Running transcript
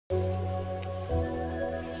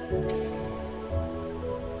Hey,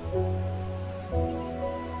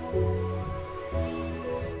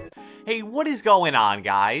 what is going on,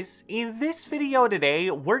 guys? In this video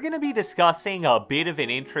today, we're going to be discussing a bit of an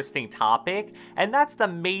interesting topic, and that's the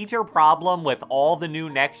major problem with all the new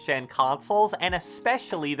next-gen consoles, and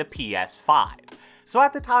especially the PS5. So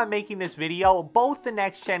at the time of making this video, both the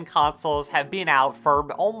next-gen consoles have been out for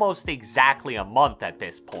almost exactly a month at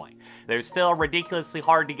this point. They're still ridiculously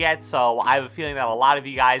hard to get, so I have a feeling that a lot of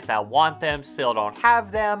you guys that want them still don't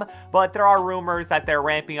have them, but there are rumors that they're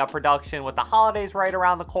ramping up production with the holidays right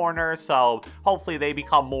around the corner, so hopefully they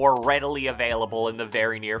become more readily available in the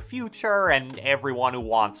very near future, and everyone who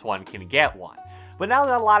wants one can get one. But now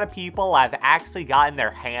that a lot of people have actually gotten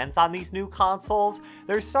their hands on these new consoles,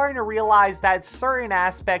 they're starting to realize that certain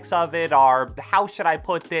aspects of it are, how should I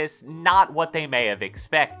put this, not what they may have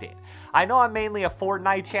expected. I know I'm mainly a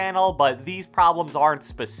Fortnite channel, but these problems aren't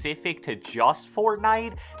specific to just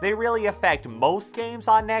Fortnite. They really affect most games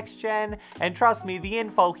on next gen, and trust me, the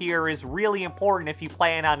info here is really important if you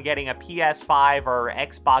plan on getting a PS5 or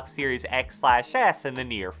Xbox Series X/S in the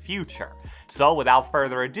near future. So without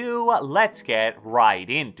further ado, let's get right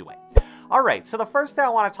into it. Alright, so the first thing I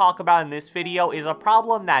want to talk about in this video is a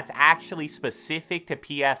problem that's actually specific to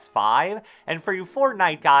PS5, and for you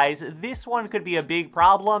Fortnite guys, this one could be a big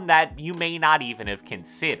problem that you may not even have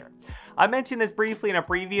considered. I mentioned this briefly in a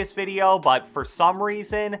previous video, but for some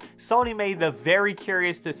reason, Sony made the very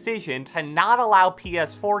curious decision to not allow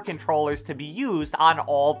PS4 controllers to be used on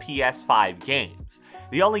all PS5 games.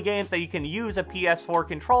 The only games that you can use a PS4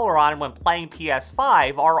 controller on when playing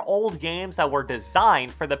PS5 are old games that were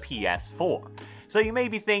designed for the PS4. So you may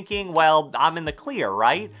be thinking, well, I'm in the clear,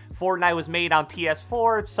 right? Fortnite was made on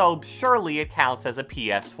PS4, so surely it counts as a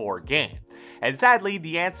PS4 game. And sadly,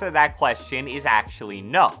 the answer to that question is actually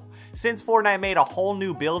no. Since Fortnite made a whole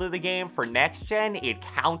new build of the game for next gen, it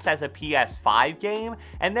counts as a PS5 game,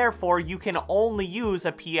 and therefore you can only use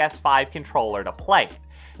a PS5 controller to play it.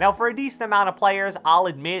 Now for a decent amount of players, I'll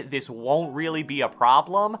admit this won't really be a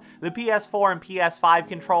problem. The PS4 and PS5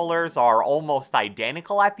 controllers are almost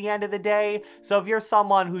identical at the end of the day, so if you're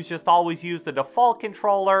someone who's just always used the default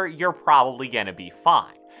controller, you're probably gonna be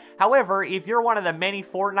fine. However, if you're one of the many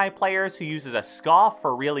Fortnite players who uses a SCUF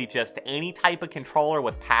for really just any type of controller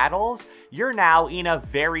with paddles, you're now in a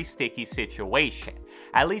very sticky situation.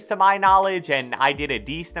 At least to my knowledge, and I did a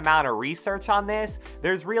decent amount of research on this,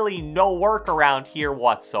 there's really no workaround here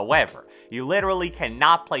whatsoever. You literally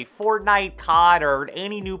cannot play Fortnite, COD, or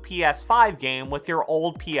any new PS5 game with your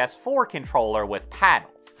old PS4 controller with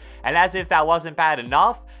paddles. And as if that wasn't bad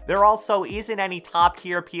enough, there also isn't any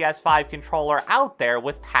top-tier PS5 controller out there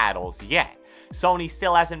with paddles yet. Sony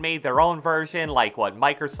still hasn't made their own version like what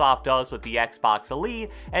Microsoft does with the Xbox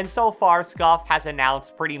Elite, and so far SCUF has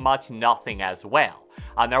announced pretty much nothing as well.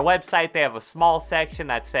 On their website, they have a small section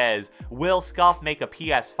that says, "Will SCUF make a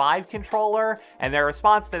PS5 controller?" And their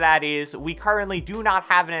response to that is, "We currently do not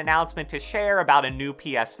have an announcement to share about a new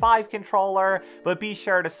PS5 controller, but be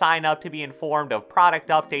sure to sign up to be informed of product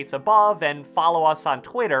updates above and follow us on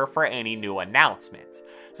Twitter for any new announcements."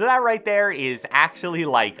 So that right there is actually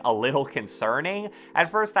like a little concerning. At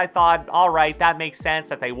first I thought, alright, that makes sense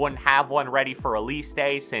that they wouldn't have one ready for release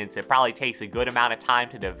day since it probably takes a good amount of time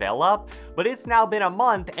to develop, but it's now been a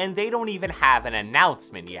month and they don't even have an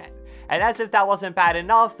announcement yet. And as if that wasn't bad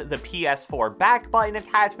enough, the PS4 back button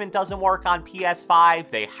attachment doesn't work on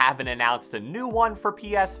PS5, they haven't announced a new one for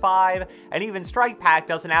PS5, and even Strike Pack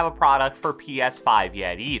doesn't have a product for PS5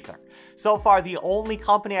 yet either. So far, the only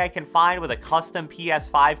company I can find with a custom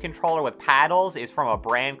PS5 controller with paddles is from a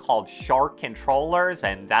brand called Shark Controllers,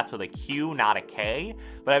 and that's with a Q, not a K,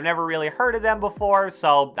 but I've never really heard of them before,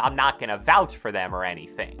 so I'm not gonna vouch for them or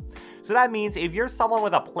anything. So that means if you're someone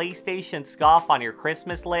with a PlayStation SCUF on your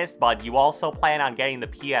Christmas list, but you also plan on getting the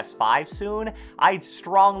PS5 soon, I'd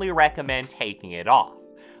strongly recommend taking it off.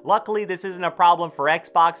 Luckily, this isn't a problem for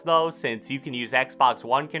Xbox though, since you can use Xbox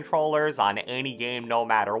One controllers on any game no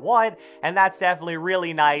matter what, and that's definitely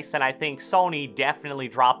really nice, and I think Sony definitely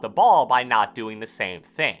dropped the ball by not doing the same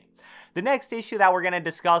thing. The next issue that we're going to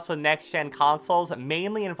discuss with next-gen consoles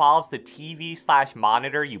mainly involves the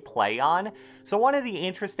TV/monitor you play on. So one of the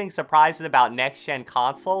interesting surprises about next-gen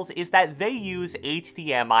consoles is that they use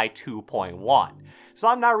HDMI 2.1. So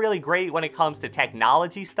I'm not really great when it comes to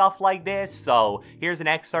technology stuff like this, so here's an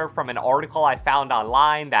excerpt from an article I found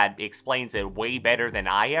online that explains it way better than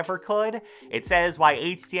I ever could. It says why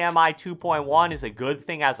HDMI 2.1 is a good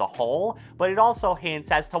thing as a whole, but it also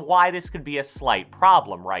hints as to why this could be a slight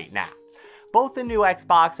problem right now. Both the new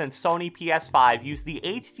Xbox and Sony PS5 use the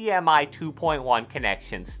HDMI 2.1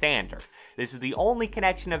 connection standard. This is the only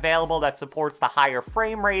connection available that supports the higher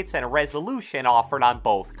frame rates and resolution offered on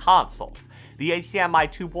both consoles. The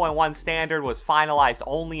HDMI 2.1 standard was finalized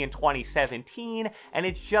only in 2017, and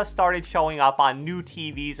it's just started showing up on new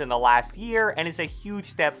TVs in the last year and is a huge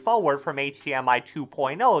step forward from HDMI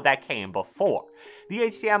 2.0 that came before. The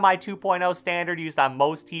HDMI 2.0 standard used on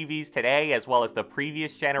most TVs today, as well as the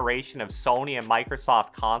previous generation of Sony and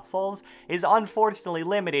Microsoft consoles, is unfortunately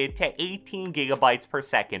limited to 18 gigabytes per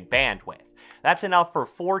second bandwidth. That's enough for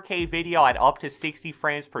 4K video at up to 60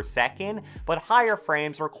 frames per second, but higher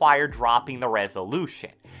frames require dropping the resolution.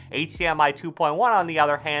 HDMI 2.1, on the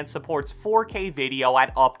other hand, supports 4K video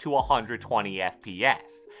at up to 120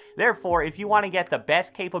 FPS. Therefore, if you want to get the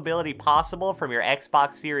best capability possible from your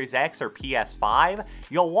Xbox Series X or PS5,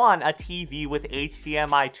 you'll want a TV with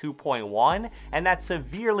HDMI 2.1, and that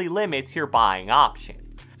severely limits your buying options.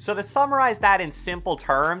 So to summarize that in simple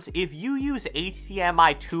terms, if you use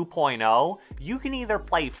HDMI 2.0, you can either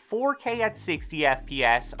play 4K at 60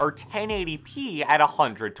 FPS or 1080p at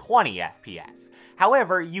 120 FPS.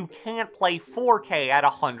 However, you can't play 4K at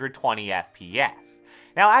 120 FPS.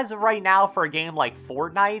 Now, as of right now, for a game like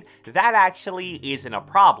Fortnite, that actually isn't a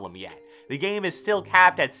problem yet. The game is still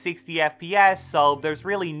capped at 60 FPS, so there's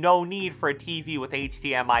really no need for a TV with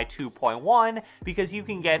HDMI 2.1 because you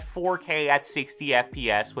can get 4K at 60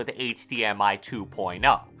 FPS with HDMI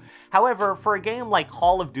 2.0. However, for a game like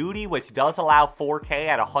Call of Duty, which does allow 4K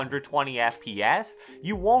at 120 FPS,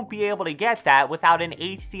 you won't be able to get that without an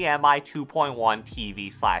HDMI 2.1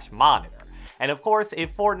 TV/monitor. And of course,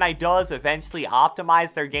 if Fortnite does eventually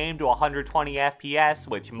optimize their game to 120 FPS,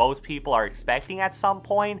 which most people are expecting at some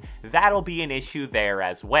point, that'll be an issue there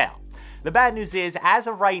as well. The bad news is, as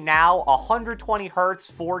of right now,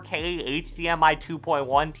 120Hz 4K HDMI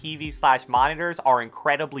 2.1 TV/monitors are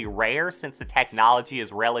incredibly rare since the technology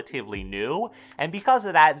is relatively new, and because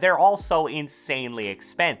of that, they're also insanely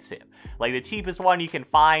expensive. Like, the cheapest one you can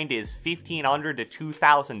find is $1,500 to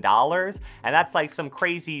 $2,000, and that's like some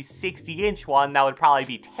crazy 60-inch one that would probably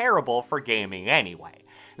be terrible for gaming anyway.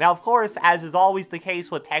 Now, of course, as is always the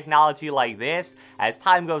case with technology like this, as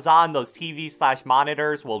time goes on, those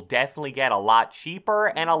TV/monitors will definitely get a lot cheaper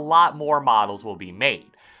and a lot more models will be made.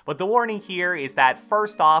 But the warning here is that,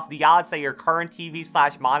 first off, the odds that your current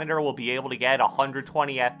TV/monitor will be able to get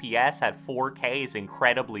 120 FPS at 4K is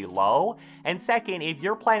incredibly low. And second, if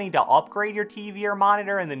you're planning to upgrade your TV or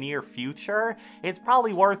monitor in the near future, it's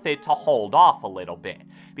probably worth it to hold off a little bit.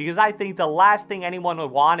 Because I think the last thing anyone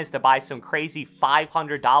would want is to buy some crazy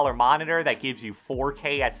 $500 monitor that gives you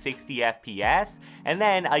 4K at 60 FPS, and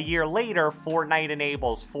then a year later, Fortnite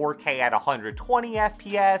enables 4K at 120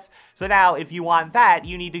 FPS, so now if you want that,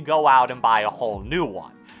 you need to go out and buy a whole new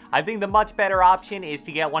one. I think the much better option is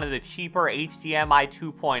to get one of the cheaper HDMI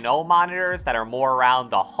 2.0 monitors that are more around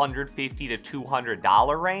the $150 to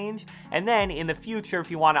 $200 range, and then in the future, if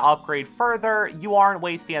you want to upgrade further, you aren't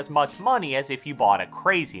wasting as much money as if you bought a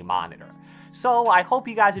crazy monitor. So I hope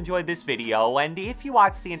you guys enjoyed this video, and if you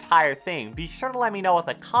watched the entire thing, be sure to let me know with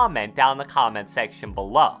a comment down in the comment section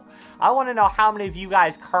below. I want to know how many of you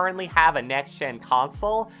guys currently have a next-gen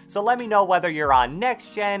console, so let me know whether you're on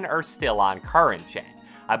next-gen or still on current-gen.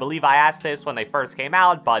 I believe I asked this when they first came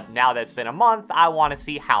out, but now that it's been a month, I want to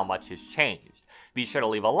see how much has changed. Be sure to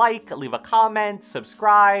leave a like, leave a comment,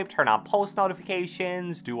 subscribe, turn on post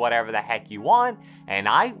notifications, do whatever the heck you want, and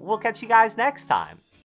I will catch you guys next time.